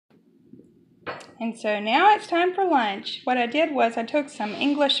And so now it's time for lunch. What I did was I took some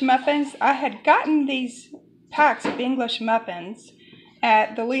English muffins. I had gotten these packs of English muffins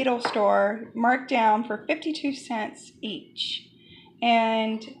at the Lidl store, marked down for 52 cents each.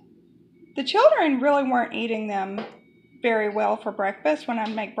 And the children really weren't eating them very well for breakfast when I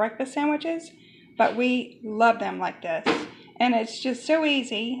make breakfast sandwiches, but we love them like this. And it's just so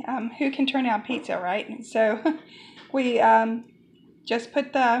easy. Who can turn down pizza, right? And so we just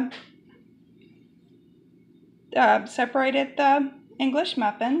put the separated the English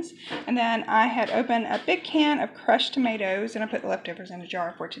muffins, and then I had opened a big can of crushed tomatoes, and I put the leftovers in a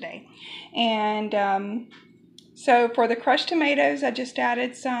jar for today. And so for the crushed tomatoes, I just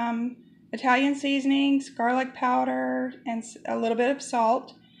added some Italian seasonings, garlic powder, and a little bit of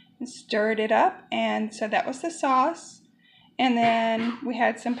salt, and stirred it up. And so that was the sauce. And then we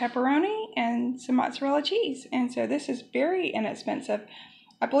had some pepperoni and some mozzarella cheese. And so this is very inexpensive.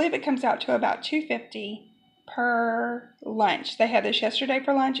 I believe it comes out to about $2.50 per lunch. They had this yesterday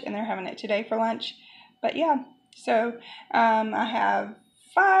for lunch, and they're having it today for lunch. But yeah, so I have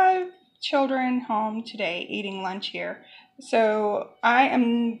 5 children home today eating lunch here. So I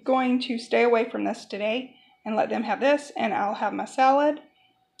am going to stay away from this today and let them have this, and I'll have my salad,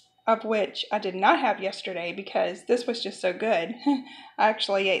 of which I did not have yesterday because this was just so good. I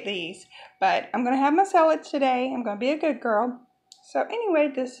actually ate these, but I'm going to have my salad today. I'm going to be a good girl. So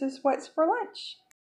anyway, this is what's for lunch.